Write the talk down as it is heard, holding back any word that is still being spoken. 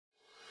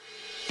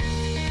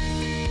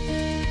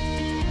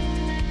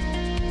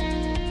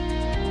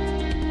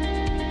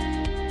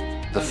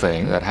The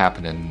thing that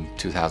happened in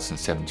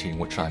 2017,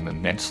 which I'm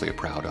immensely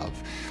proud of,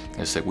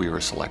 is that we were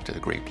selected a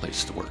great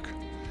place to work.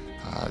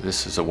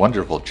 This is a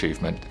wonderful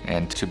achievement,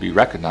 and to be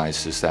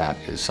recognized as that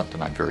is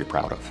something I'm very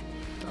proud of.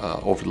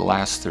 Over the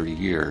last 30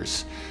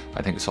 years,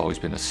 I think it's always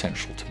been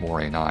essential to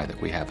Maury and I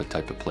that we have a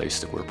type of place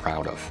that we're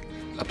proud of.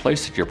 A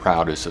place that you're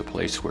proud is a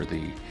place where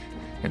the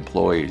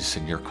employees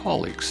and your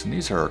colleagues, and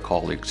these are our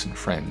colleagues and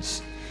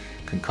friends,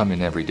 can come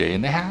in every day,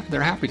 and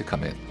they're happy to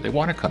come in. They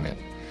want to come in.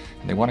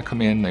 And they want to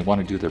come in, they want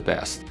to do their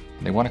best.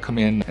 And they want to come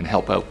in and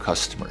help out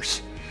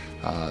customers.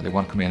 They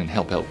want to come in and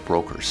help out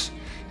brokers.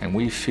 And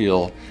we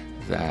feel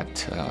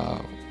that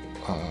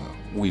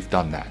we've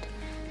done that.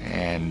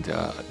 And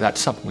that's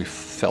something we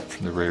felt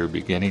from the very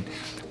beginning.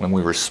 When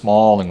we were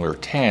small and we were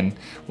 10,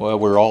 well,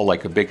 we're all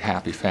like a big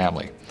happy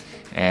family.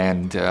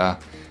 And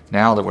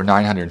now that we're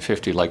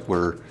 950, like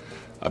we're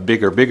a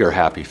bigger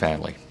happy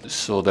family.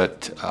 So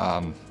that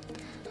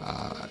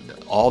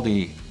all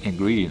the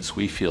ingredients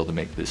we feel to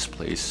make this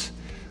place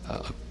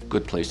a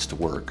good place to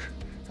work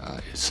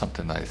is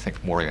something that I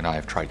think Maury and I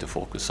have tried to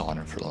focus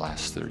on for the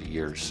last 30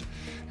 years.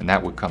 And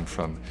that would come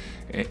from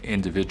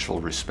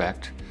individual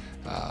respect,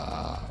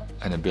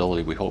 an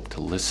ability, we hope, to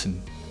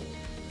listen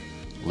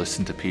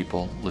to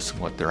people, listen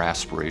what their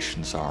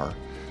aspirations are,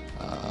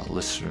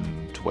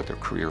 listen to what their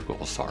career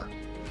goals are.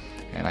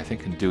 And I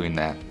think in doing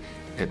that,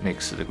 it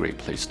makes it a great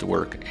place to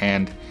work.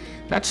 And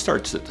that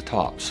starts at the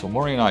top. So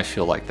Maury and I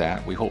feel like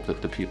that. We hope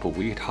that the people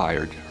we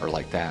hired are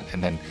like that.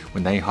 And then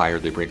when they hire,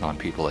 they bring on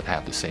people that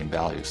have the same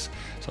values.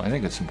 So I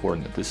think it's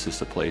important that this is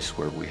a place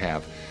where we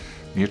have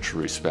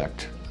mutual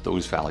respect.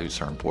 Those values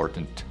are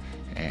important.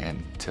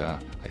 And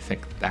I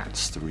think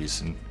that's the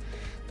reason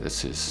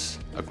this is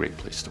a great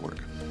place to work.